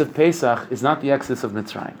pnimius of Pesach is not the exodus of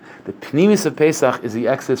Mitzrayim. The pnimius of Pesach is the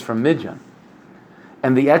exodus from Midian.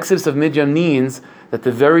 And the exodus of Midian means that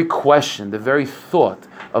the very question, the very thought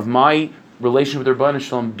of my relationship with Rebbeinu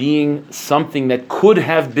Shalom being something that could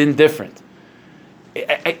have been different.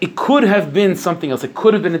 It could have been something else. It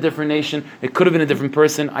could have been a different nation. It could have been a different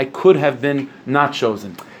person. I could have been not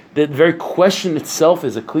chosen. The very question itself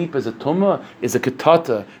is a klip, is a tumah, is a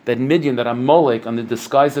ketata, that Midian, that Amalek, under the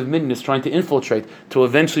disguise of Midian, is trying to infiltrate to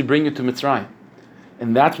eventually bring you to Mitzrayim.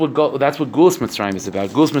 And that's what Gulas Mitzrayim is about.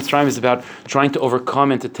 Gulas Mitzrayim is about trying to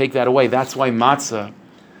overcome and to take that away. That's why matzah,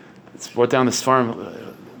 it's brought down this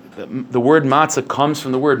farm, the word matzah comes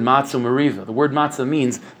from the word matzah meriva. The word matzah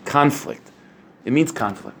means conflict. It means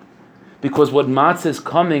conflict. Because what matzah is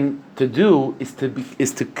coming to do is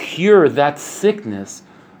to cure that sickness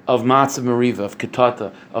of matzah meriva, of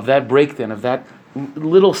ketata, of that breakdown, of that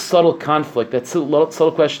little subtle conflict, that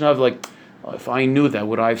subtle question of like, oh, if I knew that,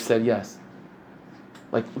 would I have said yes?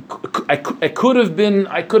 Like, I could have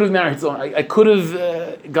married someone, I could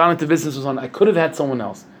have gone into business with someone, I could have had someone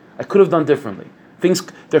else, I could have done differently.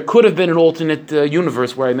 There could have been an alternate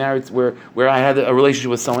universe where I married, where I had a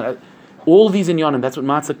relationship with someone. All these inyanim, that's what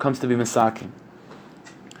matzah comes to be misakim.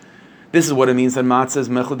 This is what it means that matzah is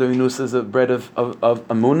mechel devinus, is the bread of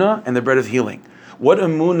emunah and the bread of healing. What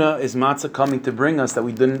emunah is matzah coming to bring us that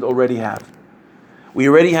we didn't already have? We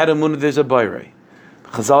already had emunah, there's a bayrei.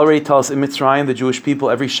 Chazal already tells us in Mitzrayim, the Jewish people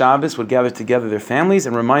every Shabbos would gather together their families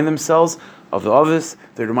and remind themselves of the Avos.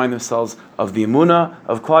 They'd remind themselves of the Emunah,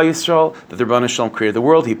 of Klal Yisrael, that the Rebbeinu Shalom created the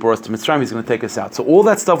world, He brought us to Mitzrayim, He's going to take us out. So all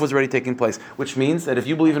that stuff was already taking place, which means that if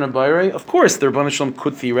you believe in a Bayrei, of course the Rebbeinu Shalom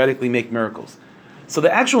could theoretically make miracles. So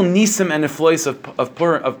the actual Nisim and Neflois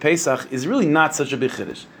of Pesach is really not such a big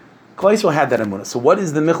chiddush. Klal Yisrael had that Emunah. So what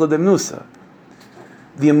is the Michla Demnusa?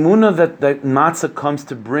 The Emunah that Matzah comes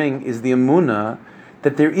to bring is the Emunah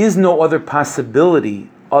that there is no other possibility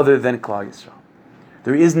other than Klal Yisrael.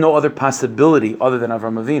 There is no other possibility other than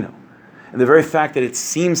Avram Avinu. And the very fact that it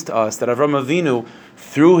seems to us that Avram Avinu,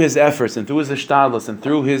 through his efforts and through his ishtadlus and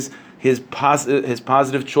through his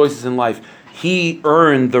positive choices in life, he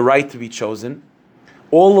earned the right to be chosen.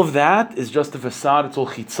 All of that is just a facade. It's all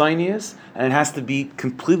chitzonius, and it has to be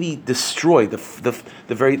completely destroyed. The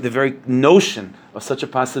very notion of such a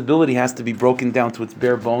possibility has to be broken down to its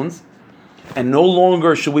bare bones. And no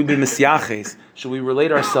longer should we be misyaches, should we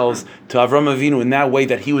relate ourselves to Avram Avinu in that way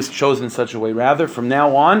that he was chosen in such a way. Rather, from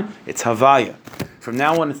now on, it's Havaya. From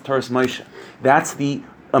now on, it's Taras Moshe. That's the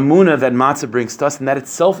Amunah that Matzah brings to us, and that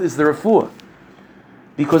itself is the Refuah.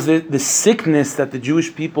 Because the sickness that the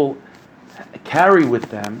Jewish people carry with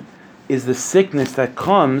them is the sickness that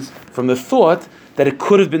comes from the thought that it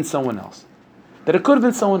could have been someone else. That it could have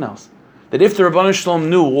been someone else. That if the Rebbeinu Shalom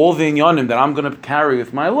knew all the inyanim that I'm going to carry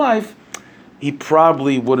with my life, he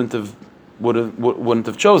probably wouldn't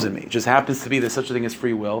have chosen me. It just happens to be there's such a thing as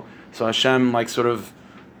free will. So Hashem sort of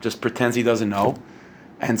just pretends he doesn't know,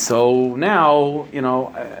 and so now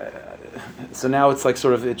it's like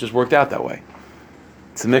sort of it just worked out that way.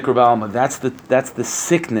 It's a mikra b'alma. That's the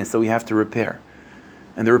sickness that we have to repair,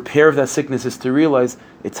 and the repair of that sickness is to realize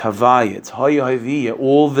it's havaya, it's haya haviyah.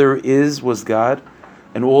 All there is was God,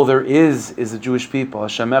 and all there is the Jewish people.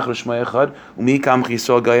 Hashem echad shmo echad u'mikam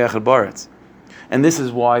chisol gayachad baretz. And this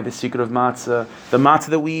is why the secret of matzah, the matzah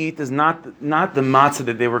that we eat, is not the matzah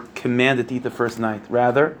that they were commanded to eat the first night.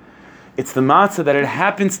 Rather, it's the matzah that it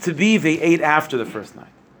happens to be they ate after the first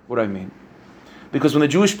night. What do I mean? Because when the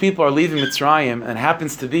Jewish people are leaving Mitzrayim, and it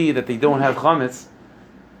happens to be that they don't have chametz,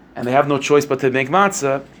 and they have no choice but to make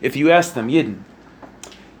matzah, if you ask them, Yidden,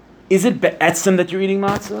 is it be'etzem that you're eating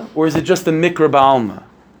matzah, or is it just a mikra ba'alma?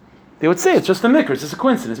 They would say it's just a mikra, it's just a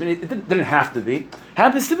coincidence. I mean, it didn't have to be. It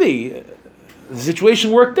happens to be. The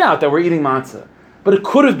situation worked out that we're eating matzah, but it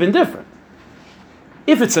could have been different.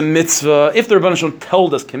 If it's a mitzvah, if the Rebbeinu Shalom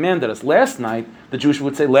commanded us last night, the Jewish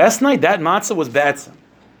would say, last night that matzah was be'etzem.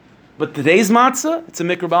 But today's matzah, it's a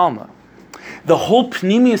mikra b'alma. The whole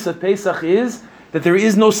pnimius of Pesach is that there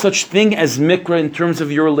is no such thing as mikra in terms of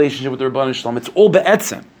your relationship with the Rebbeinu Shalom. It's all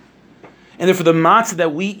be'etzem. And therefore the matzah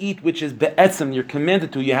that we eat, which is be'etzem, you're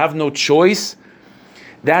commanded to, you have no choice,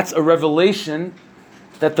 that's a revelation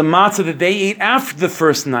that the matzah that they ate after the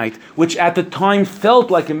first night, which at the time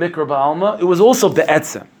felt like a mikra ba'alma, it was also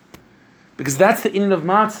be'etzem. Because that's the inyan of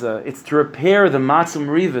matzah. It's to repair the matzah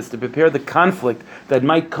merivas, to prepare the conflict that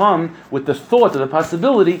might come with the thought or the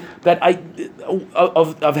possibility that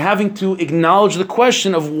of having to acknowledge the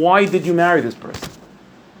question of why did you marry this person?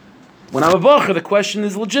 When I'm a bacher, the question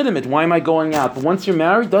is legitimate. Why am I going out? But once you're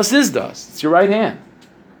married, das is das. It's your right hand.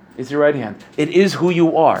 It's your right hand. It is who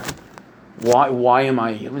you are. Why am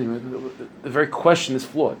I here? The very question is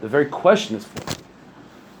flawed. The very question is flawed.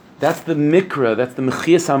 That's the mikra, that's the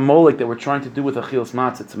mechias hamolik that we're trying to do with achilas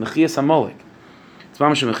matzah. It's a mechias hamolik. It's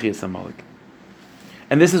mamash a mechias hamolik.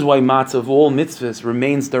 And this is why matzah of all mitzvahs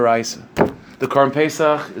remains deraisa. The Korban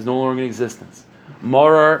Pesach is no longer in existence.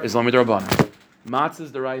 Morar is Lamid Rabbanan. Matzah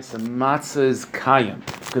is deraisa. Matzah is kayam.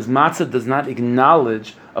 Because matzah does not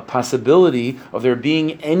acknowledge a possibility of there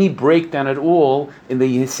being any breakdown at all in the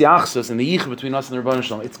yisyachsus, in the yichud between us and the Rebbeinu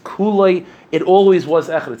Shalom. It's kulei, it always was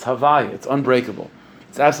echad, it's havaya, it's unbreakable.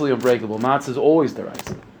 It's absolutely unbreakable. Matzah is always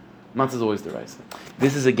deraisa. Matzah is always deraisa.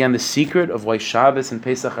 This is again the secret of why Shabbos and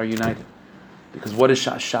Pesach are united. Because what is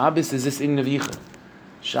Shabbos is this inyan of yichud.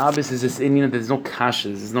 Shabbos is this inyan, there's no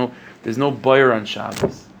kashas, there's no bayr on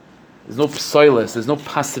Shabbos. There's no psoilis, there's no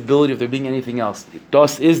possibility of there being anything else.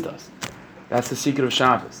 Das is das. That's the secret of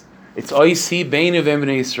Shabbos. It's oisi beinu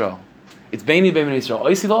v'bnei Yisrael. It's beinu v'bnei Yisrael.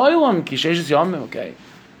 Oisi la'olam ki sheishes yamim, okay.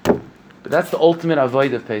 But that's the ultimate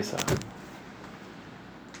avoid of Pesach.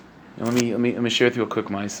 Now, let me share with you a quick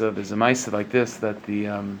ma'isa. There's a ma'isa like this that the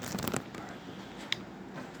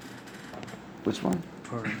which one?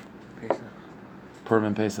 Purim Pesach. Purim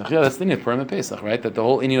and Pesach. Yeah, that's the thing of Purim and Pesach, right? That the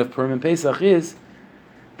whole inyan of Purim and Pesach is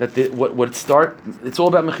that it's all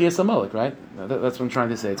about Mechias Amalek, right? That's what I'm trying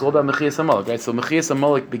to say. It's all about Mechias Amalek, right? So Mechias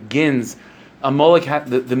Amalek begins, Amalek,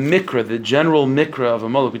 the mikra, the general mikra of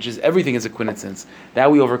Amalek, which is everything is a quintessence. That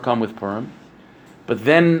we overcome with Purim. But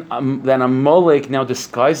then Amalek now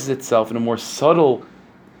disguises itself in a more subtle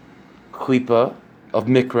klipa of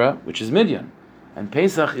mikra, which is Midyan. And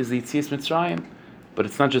Pesach is the Yitzias Mitzrayim. But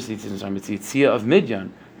it's not just the Yitzias Mitzrayim, it's the Yitzia of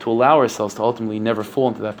Midyan, to allow ourselves to ultimately never fall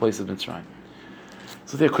into that place of Mitzrayim.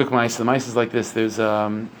 So there, quick ma'isa. The ma'isa is like this.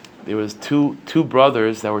 There was two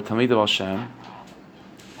brothers that were Talmidei Baal Shem.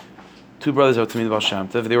 Two brothers that were Talmidei Baal Shem.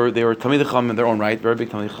 They were Talmidei Chachamim in their own right, very big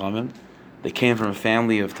Talmidei Chachamim. They came from a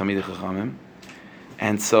family of Talmidei Chachamim,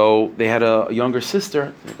 and so they had a younger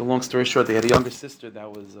sister. To make a long story short, they had a younger sister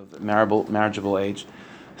that was of marriageable age.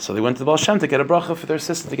 So they went to the Baal Shem to get a bracha for their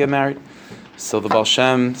sister to get married. So the Baal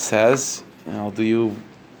Shem says, I'll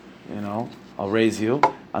raise you.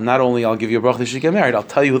 And not only I'll give you a bracha that you should get married, I'll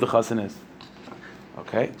tell you who the chassan is.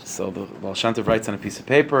 Okay, so the Baal Shem Tov writes on a piece of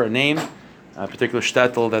paper a name, a particular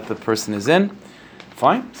shtetl that the person is in.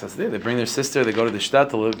 Fine, so they bring their sister, they go to the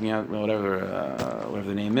shtetl, looking at whatever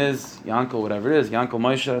the name is, Yankel, whatever it is, Yankel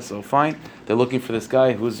Moshe, so fine. They're looking for this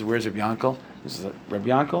guy, where's Reb Yankel? This is Reb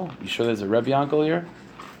Yankel? You sure there's a Reb Yankel here?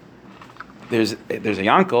 There's a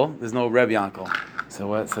Yankel, there's no Reb Yankel.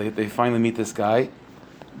 So they finally meet this guy.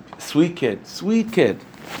 Sweet kid.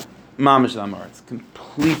 Mamish Amaretz.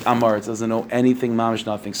 Complete Amaretz. Doesn't know anything, mamish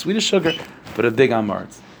nothing. Sweet as sugar, but a big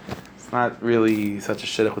Amaretz. It's not really such a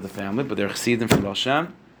shidduch with the family, but they're chassidim from Baal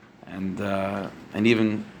Shem. And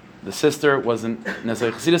even the sister wasn't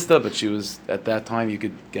necessarily chassidista, but she was, at that time, you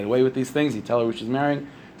could get away with these things. You tell her who she's marrying,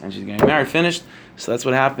 and she's getting married, finished. So that's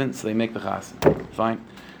what happened. So they make the chassid. Fine.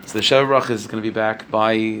 So the Sheva Brachas is going to be back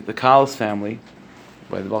by the Kalas family,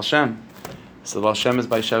 by the Baal Shem. So the Baal Shem is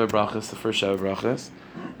by Sheva Brachas, the first Sheva Brachas.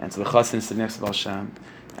 And so the Chassan is sitting next to the Baal Shem.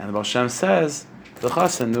 And the Baal Shem says, the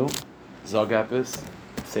Chassan knew, Zogapis,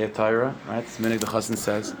 say a Torah, right? This minute the Chassan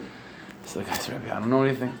says, so the guy's Rebbe, I don't know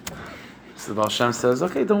anything. So the Baal Shem says,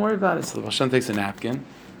 okay, don't worry about it. So the Baal Shem takes a napkin,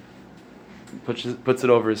 puts it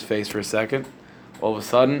over his face for a second. All of a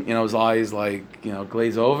sudden, his eyes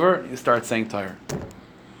glaze over. He starts saying Torah.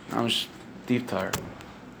 I'm deep Torah.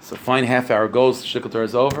 So fine, half hour goes, Shikl Torah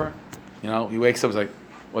is over. He wakes up, he's like,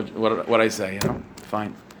 what I say,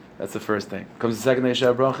 Fine. That's the first thing. Comes the second day of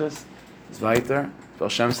Sheva Brachas, it's weiter. Baal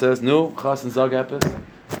Shem says, no, Chas and Zogapis.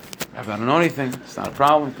 I don't know anything, it's not a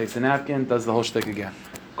problem. Takes a napkin, does the whole shtick again.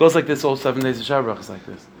 Goes like this all 7 days of Sheva Brachas like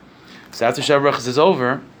this. So after Sheva Brachas is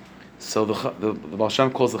over, so the Baal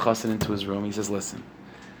Shem calls the Chassan into his room. He says, listen,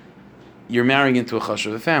 you're marrying into a chashuv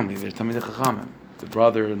of the family. They're Talmidei Chachamim. The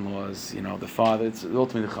brother-in-laws, the father, it's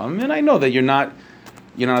ultimately the Chachamim. And I know that you're not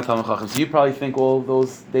a Talmid Chacham. So you probably think all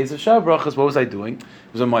those days of Sheva Brachas, what was I doing?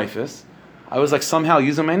 It was a maifis. I was somehow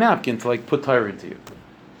using my napkin to put Torah into you.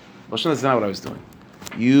 Baal Shem, that's not what I was doing.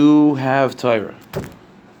 You have Torah.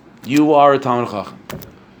 You are a Talmid Chacham.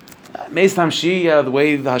 Meis Tamshi, the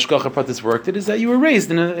way the Hashgacha Pratis worked it is that you were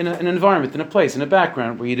raised in an environment, in a place, in a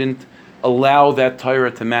background where you didn't allow that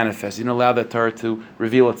Torah to manifest. You didn't allow that Torah to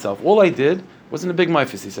reveal itself. All I did wasn't a big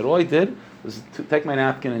maifis. He said, all I did was to take my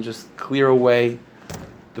napkin and just clear away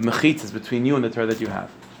the mechitzas between you and the Torah that you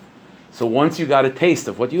have. So once you got a taste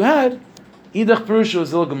of what you had, idach perusha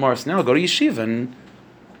zil gemars. Now go to yeshiva and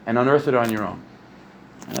unearth it on your own.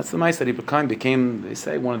 And that's the ma'ase that he became, they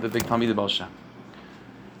say, one of the big Talmidei Baal Shem.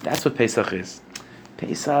 That's what Pesach is.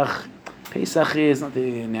 Pesach is not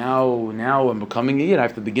now I'm becoming a Yid. I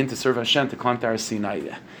have to begin to serve Hashem to climb to Har Sinai.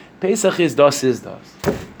 Pesach is das.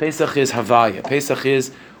 Pesach is Havaya. Pesach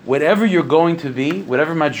is whatever you're going to be,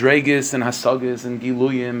 whatever madregas and hasagas and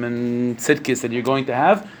giluyim and tzidkis that you're going to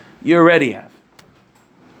have, you already have.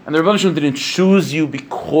 And the Rebbeinu Shalom didn't choose you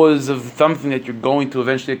because of something that you're going to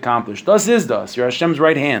eventually accomplish. Das is das. You're Hashem's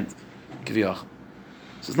right hand. Kiviyach.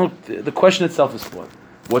 So the question itself is flawed.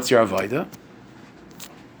 What's your avodah?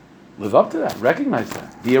 Live up to that. Recognize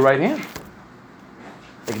that. Be a right hand.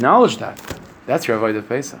 Acknowledge that. That's your avodah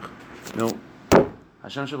Pesach.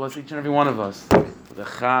 Hashem should bless each and every one of us with a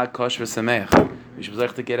chag, kosher, sameach. We should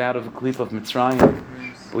like to get out of the klip of Mitzrayim.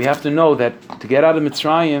 But we have to know that to get out of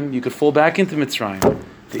Mitzrayim, you could fall back into Mitzrayim.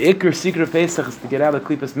 The ikr secret of Pesach is to get out of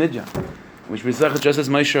klipas midjan, which just as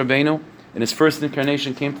Moshe Rabbeinu in his first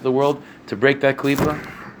incarnation came to the world to break that klipa.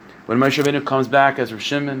 When Moshe Rabbeinu comes back as Rav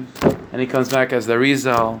Shimon, and he comes back as the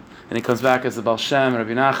Arizal, and he comes back as the Baal Shem,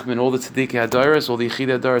 Rabbi Nachman, all the tzaddikim Hadaris, all the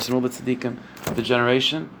Yechidei Hadaris, and all the tzaddikim of the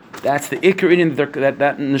generation. That's the ikr in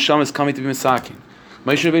that neshama is coming to be misakin.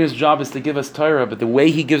 Moshe Rabbeinu's job is to give us Torah, but the way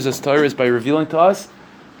he gives us Torah is by revealing to us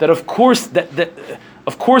that of course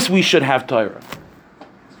we should have Torah.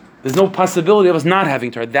 There's no possibility of us not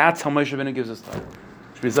having Torah. That's how Moshe Rabbeinu gives us Torah.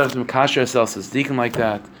 We have to makasher ourselves as deacon like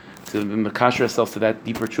that, to makasher ourselves to that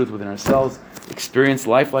deeper truth within ourselves, experience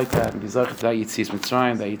life like that, and be that Yitzias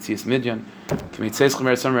Mitzrayim, that Yitzias Midyan. Can we tzeis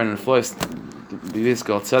chomer samar and influence? Be this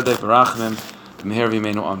God tzedek, barachmim, meher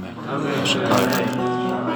v'meinu amen. Amen.